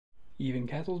Even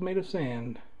castles made of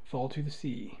sand fall to the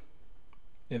sea,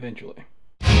 eventually.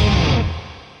 I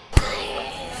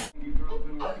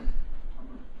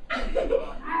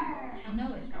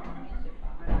know it's wrong.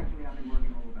 Actually, I've been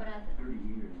working over about 30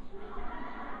 years.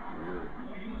 Really?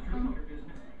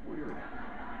 Weird.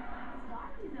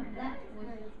 That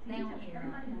was down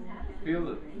here. Feel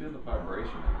the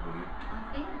vibration, will you?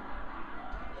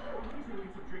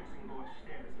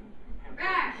 I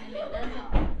feel it. And it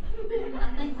doesn't.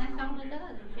 I think that's all it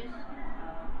does. It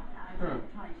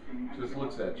Just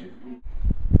looks at you.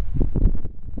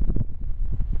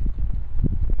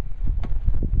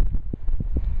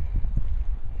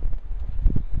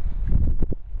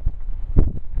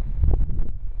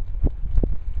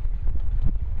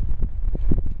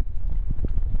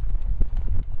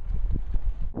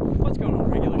 What's going on,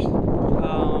 regulars?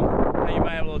 Now you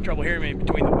might have a little trouble hearing me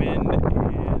between the wind and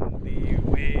the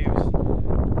waves.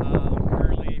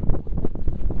 Currently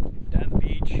down at the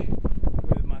beach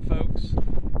with my folks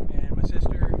and my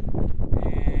sister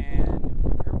and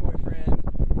her boyfriend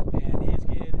and his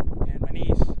kid and my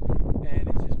niece, and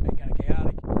it's just been kind of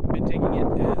chaotic. I've been taking it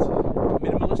as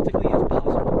minimalistically as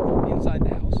possible inside the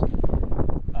house,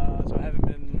 so I haven't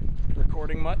been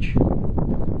recording much.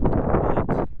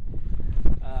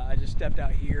 I just stepped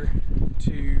out here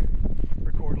to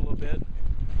record a little bit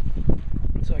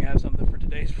so I can have something for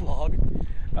today's vlog.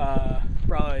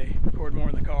 Probably record more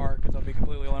in the car because I'll be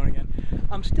completely alone again.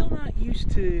 I'm still not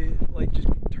used to like just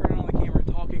turning on the camera and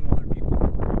talking while other people are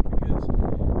recording, because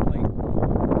like,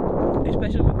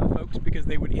 especially with my folks, because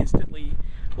they would instantly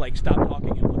like stop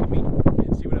talking and look at me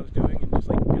and see what I was doing and just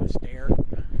like kind of stare.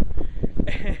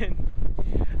 And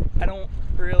I don't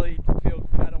feel like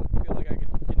I could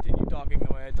continue talking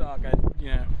the way I talk.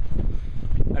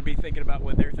 I'd be thinking about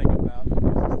what they're thinking about, because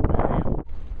it's the way I am.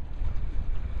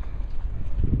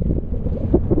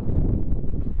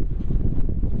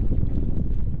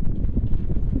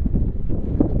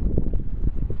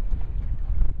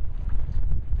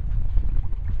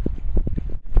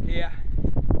 Yeah,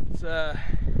 it's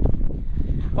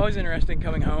always interesting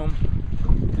coming home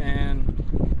and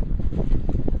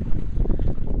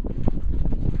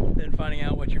then finding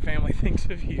out what your family thinks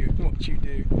of you and what you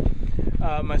do.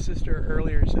 My sister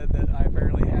earlier said that I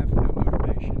apparently have no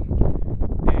motivation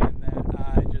and that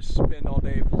I just spend all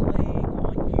day playing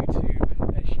on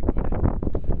YouTube, as she put it.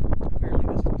 Apparently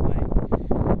this is playing.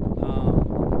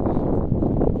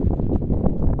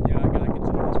 I gotta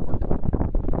consider this work. I'm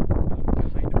kind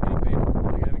of getting paid.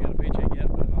 Like, I haven't got a paycheck yet,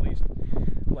 but I'm at least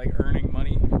like earning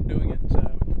money from doing it. So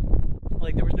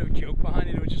like, there was no joke behind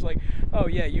it. It was just like, oh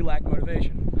yeah, you lack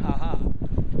motivation. Haha.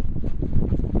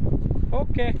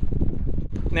 Okay.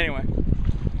 Anyway,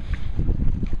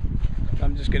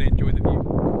 I'm just gonna enjoy the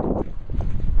view.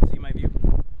 See my view.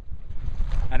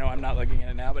 I know I'm not looking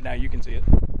at it now, but now you can see it.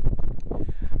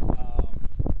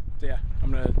 So yeah,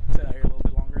 I'm gonna sit out here a little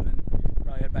bit longer and then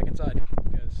probably head back inside,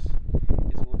 because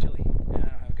it's a little chilly and I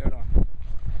don't have a coat on.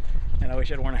 And I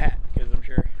wish I'd worn a hat, because I'm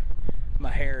sure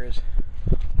my hair is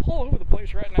all over the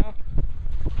place right now.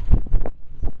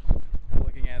 I'm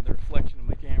looking at the reflection of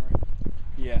my camera.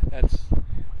 Yeah,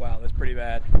 wow, that's pretty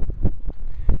bad.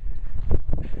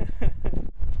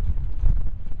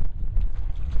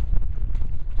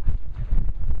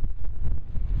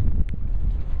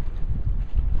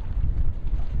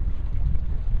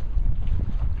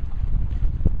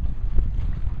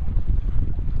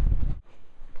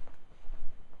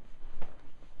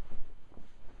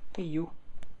 Hey, you.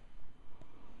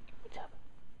 What's up?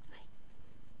 Hi.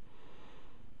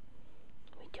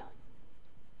 What you doing?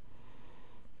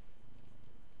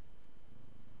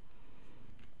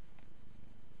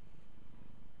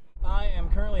 I am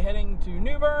currently heading to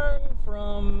New Bern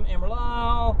from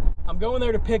Amarillo. I'm going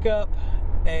there to pick up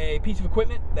a piece of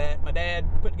equipment that my dad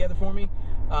put together for me.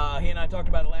 He and I talked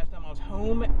about it last time I was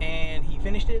home, and he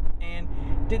finished it and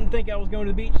didn't think I was going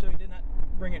to the beach, so he did not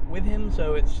bring it with him,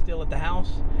 so it's still at the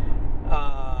house.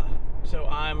 So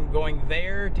I'm going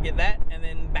there to get that, and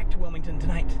then back to Wilmington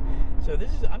tonight. So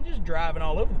I'm just driving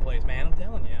all over the place, man. I'm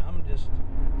telling you,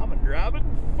 I'm a driving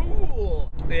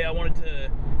fool. Yeah, I wanted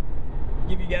to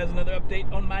give you guys another update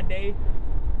on my day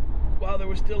while there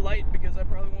was still light, because I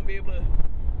probably won't be able to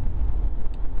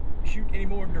shoot any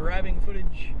more driving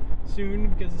footage soon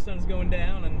because the sun's going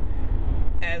down, and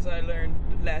as I learned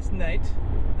last night,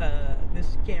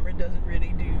 this camera doesn't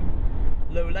really do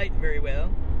low light very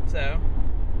well, so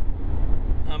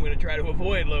I'm going to try to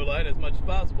avoid low light as much as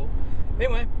possible.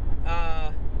 Anyway,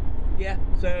 yeah,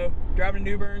 so driving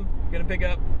to New Bern, going to pick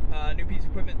up a new piece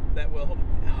of equipment that will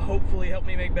hopefully help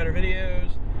me make better videos.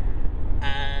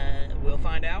 We'll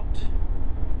find out.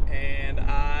 And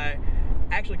I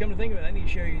Actually, come to think of it, I need to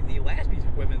show you the last piece of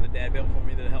equipment that Dad built for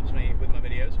me that helps me with my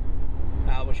videos.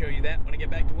 I will show you that when I get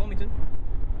back to Wilmington.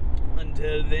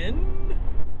 Until then,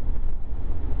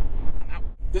 I'm out.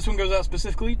 This one goes out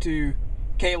specifically to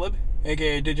Caleb,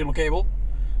 aka Digital Cable,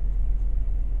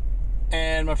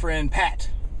 and my friend Pat,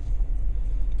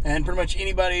 and pretty much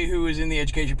anybody who was in the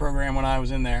education program when I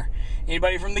was in there.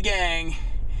 Anybody from the gang,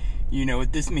 you know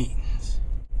what this means.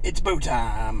 It's bow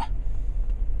time.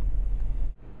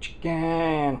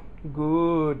 Chicken,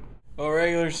 good. Well,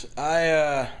 regulars,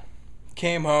 I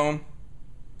came home,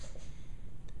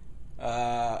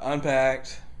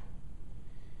 unpacked,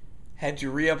 had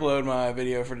to re-upload my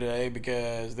video for today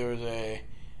because there was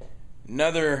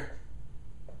another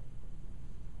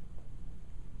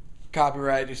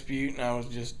copyright dispute, and I was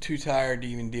just too tired to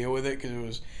even deal with it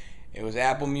because it was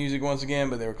Apple Music once again,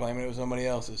 but they were claiming it was somebody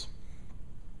else's.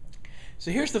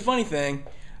 So here's the funny thing.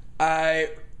 I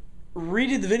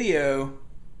redid the video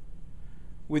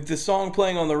with the song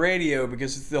playing on the radio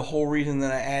because it's the whole reason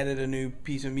that I added a new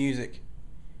piece of music.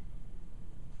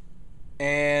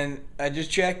 And I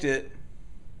just checked it,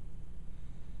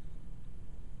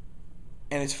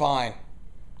 and it's fine.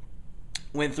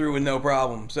 Went through with no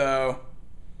problem. So,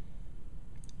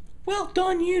 well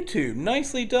done, YouTube.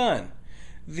 Nicely done.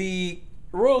 The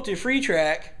royalty-free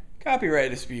track,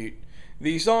 copyright dispute.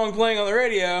 The song playing on the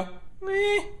radio,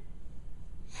 meh.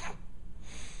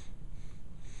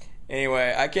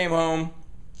 Anyway, I came home,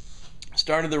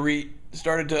 started to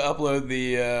upload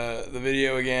the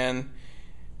video again,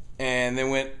 and then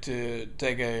went to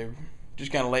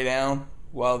just kind of lay down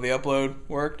while the upload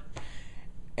worked,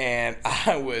 and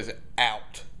I was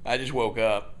out. I just woke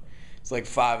up. It's like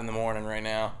 5 in the morning right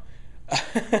now.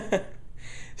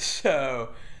 So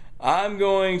I'm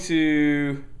going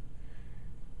to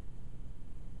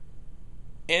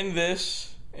end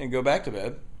this and go back to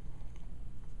bed.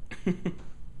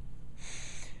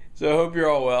 So I hope you're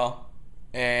all well,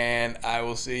 and I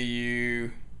will see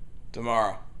you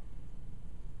tomorrow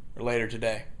or later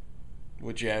today,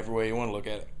 whichever way you want to look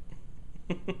at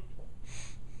it.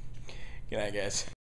 Good night, guys.